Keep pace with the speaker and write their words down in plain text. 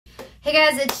Hey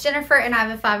guys, it's Jennifer and I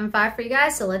have a 5 and 5 for you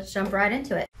guys, so let's jump right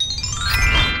into it.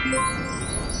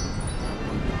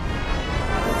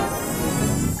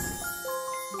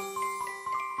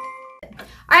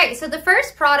 Alright, so the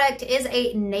first product is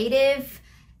a native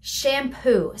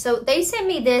shampoo. So they sent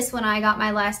me this when I got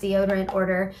my last deodorant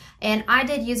order, and I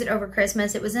did use it over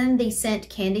Christmas. It was in the scent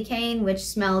Candy Cane, which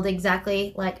smelled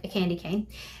exactly like a candy cane.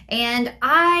 And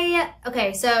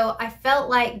so I felt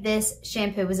like this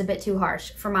shampoo was a bit too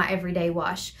harsh for my everyday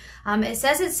wash. It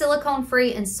says it's silicone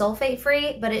free and sulfate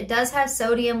free, but it does have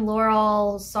sodium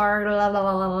lauryl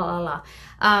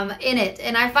in it.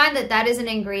 And I find that that is an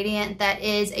ingredient that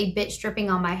is a bit stripping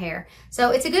on my hair.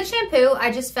 So it's a good shampoo. I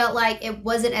just felt like it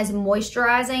wasn't as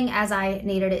moisturizing as I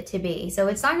needed it to be. So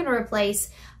it's not going to replace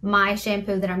my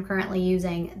shampoo that I'm currently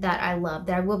using that I love,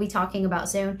 that I will be talking about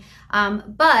soon.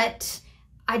 But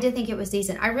I did think it was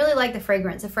decent. I really like the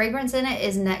fragrance. The fragrance in it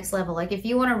is next level. Like if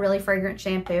you want a really fragrant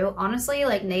shampoo, honestly,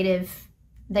 like Native,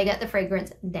 they got the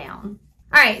fragrance down.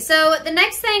 All right, so the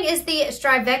next thing is the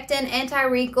Strivectin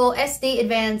Anti-Wrinkle SD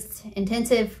Advanced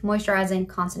Intensive Moisturizing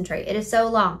Concentrate. It is so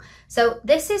long. So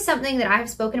this is something that I've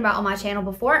spoken about on my channel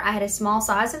before. I had a small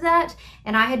size of that,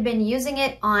 and I had been using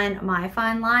it on my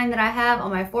fine line that I have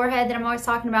on my forehead that I'm always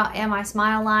talking about, and my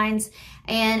smile lines.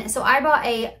 And so I bought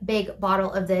a big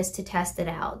bottle of this to test it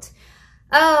out.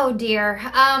 Oh dear.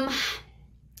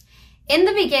 In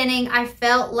the beginning, I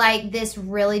felt like this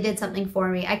really did something for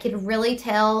me. I could really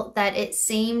tell that it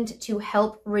seemed to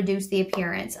help reduce the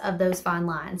appearance of those fine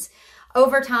lines.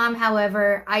 Over time,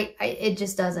 however, it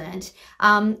just doesn't.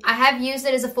 I have used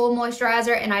it as a full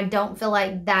moisturizer, and I don't feel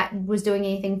like that was doing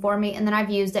anything for me. And then I've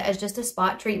used it as just a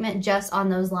spot treatment just on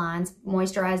those lines,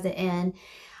 moisturized it in.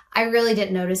 I really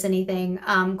didn't notice anything,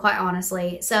 quite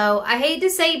honestly. So I hate to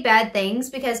say bad things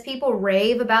because people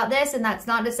rave about this, and that's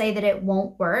not to say that it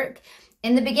won't work.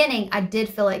 In the beginning, I did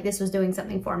feel like this was doing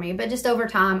something for me, but just over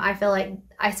time, I feel like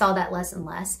I saw that less and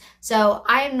less. So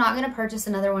I am not going to purchase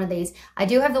another one of these. I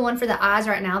do have the one for the eyes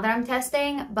right now that I'm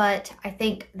testing, but I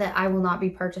think that I will not be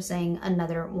purchasing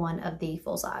another one of the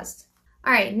full-sized.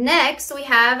 All right, next we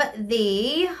have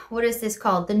the, what is this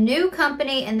called? The Nue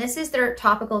Company, and this is their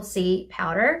Topical C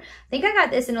powder. I think I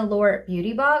got this in a Allure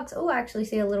beauty box. Oh, I actually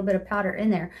see a little bit of powder in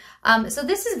there. So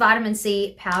this is vitamin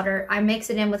C powder. I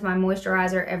mix it in with my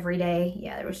moisturizer every day.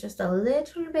 Yeah, there was just a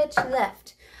little bit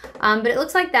left. But it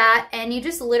looks like that, and you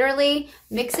just literally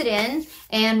mix it in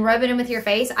and rub it in with your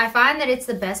face. I find that it's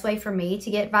the best way for me to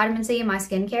get vitamin C in my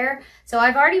skincare. So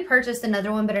I've already purchased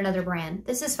another one, but another brand.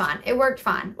 This is fine. It worked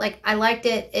fine. Like I liked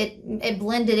it. It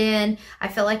blended in. I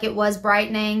felt like it was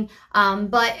brightening.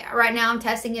 But right now I'm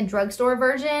testing a drugstore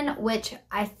version, which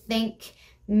I think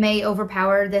may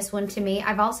overpower this one to me.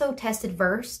 I've also tested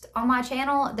Versed on my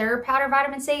channel, their powder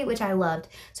vitamin C, which I loved.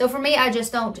 So for me, I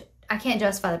can't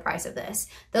justify the price of this.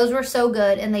 Those were so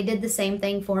good, and they did the same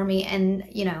thing for me, and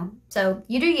you know, so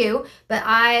you do you,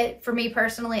 but for me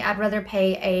personally, I'd rather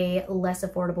pay a less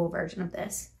affordable version of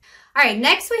this. All right,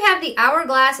 next we have the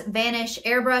Hourglass VANISH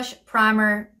Airbrush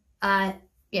Primer.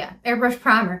 Airbrush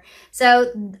Primer.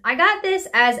 So I got this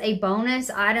as a bonus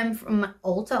item from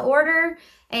Ulta order,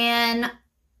 and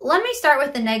let me start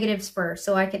with the negatives first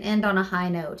so I can end on a high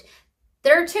note.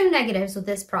 There are two negatives with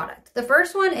this product. The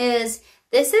first one is,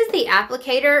 this is the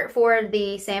applicator for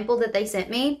the sample that they sent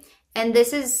me. And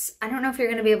this is, I don't know if you're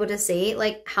going to be able to see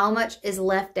like how much is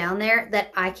left down there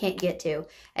that I can't get to.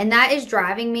 And that is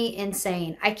driving me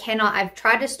insane. I've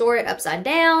tried to store it upside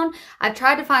down. I've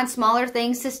tried to find smaller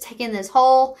things to stick in this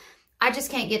hole. I just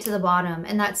can't get to the bottom,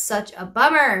 and that's such a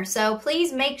bummer. So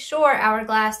please make sure,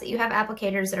 Hourglass, that you have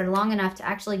applicators that are long enough to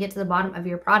actually get to the bottom of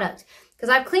your product. Because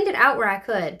I've cleaned it out where I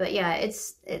could, but yeah,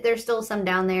 there's still some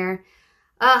down there.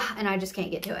 And I just can't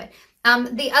get to it.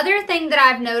 The other thing that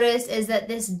I've noticed is that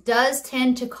this does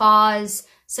tend to cause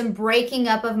some breaking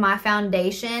up of my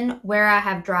foundation where I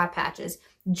have dry patches.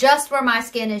 Just where my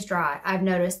skin is dry, I've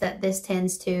noticed that this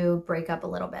tends to break up a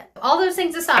little bit. All those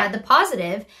things aside, the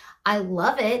positive, I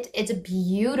love it. It's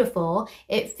beautiful.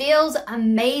 It feels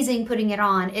amazing putting it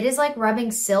on. It is like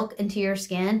rubbing silk into your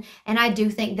skin, and I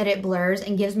do think that it blurs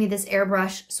and gives me this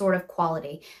airbrush sort of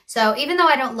quality. So even though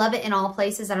I don't love it in all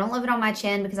places, I don't love it on my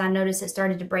chin because I noticed it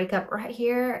started to break up right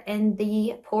here in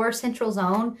the pore central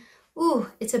zone. Ooh,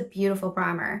 it's a beautiful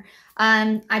primer.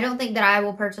 I don't think that I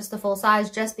will purchase the full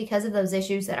size just because of those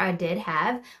issues that I did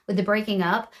have with the breaking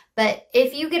up. But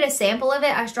if you get a sample of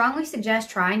it, I strongly suggest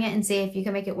trying it and see if you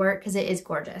can make it work because it is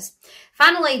gorgeous.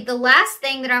 Finally, the last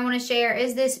thing that I want to share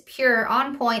is this Pure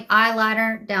On Point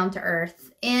Eyeliner Down to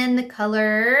Earth in the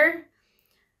color...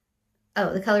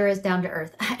 Oh, the color is Down to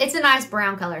Earth. It's a nice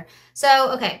brown color.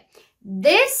 So, okay.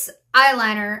 This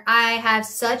eyeliner, I have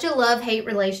such a love-hate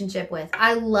relationship with.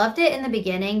 I loved it in the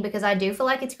beginning because I do feel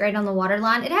like it's great on the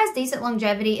waterline. It has decent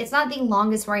longevity. It's not the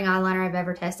longest wearing eyeliner I've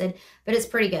ever tested, but it's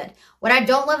pretty good. What I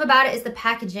don't love about it is the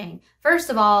packaging.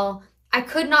 First of all, I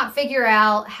could not figure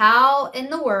out how in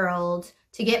the world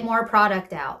to get more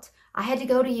product out. I had to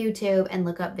go to YouTube and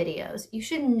look up videos. You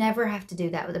should never have to do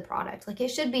that with a product. Like, it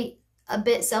should be a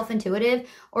bit self-intuitive,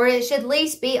 or it should at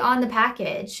least be on the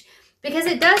package. Because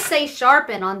it does say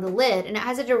sharpen on the lid, and it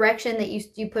has a direction that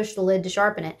you push the lid to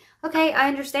sharpen it. Okay, I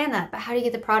understand that, but how do you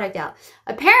get the product out?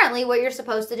 Apparently, what you're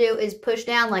supposed to do is push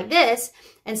down like this,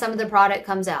 and some of the product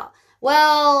comes out.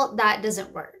 Well, that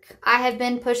doesn't work. I have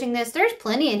been pushing this. There's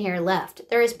plenty in here left.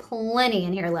 There is plenty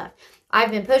in here left.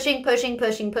 I've been pushing, pushing,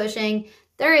 pushing, pushing.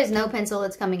 There is no pencil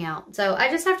that's coming out. So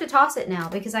I just have to toss it now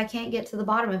because I can't get to the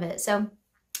bottom of it. So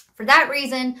for that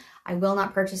reason, I will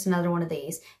not purchase another one of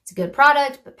these. It's a good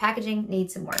product, but packaging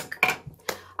needs some work.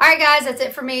 All right, guys, that's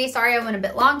it for me. Sorry I went a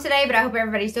bit long today, but I hope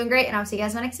everybody's doing great, and I'll see you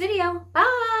guys in my next video.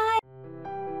 Bye.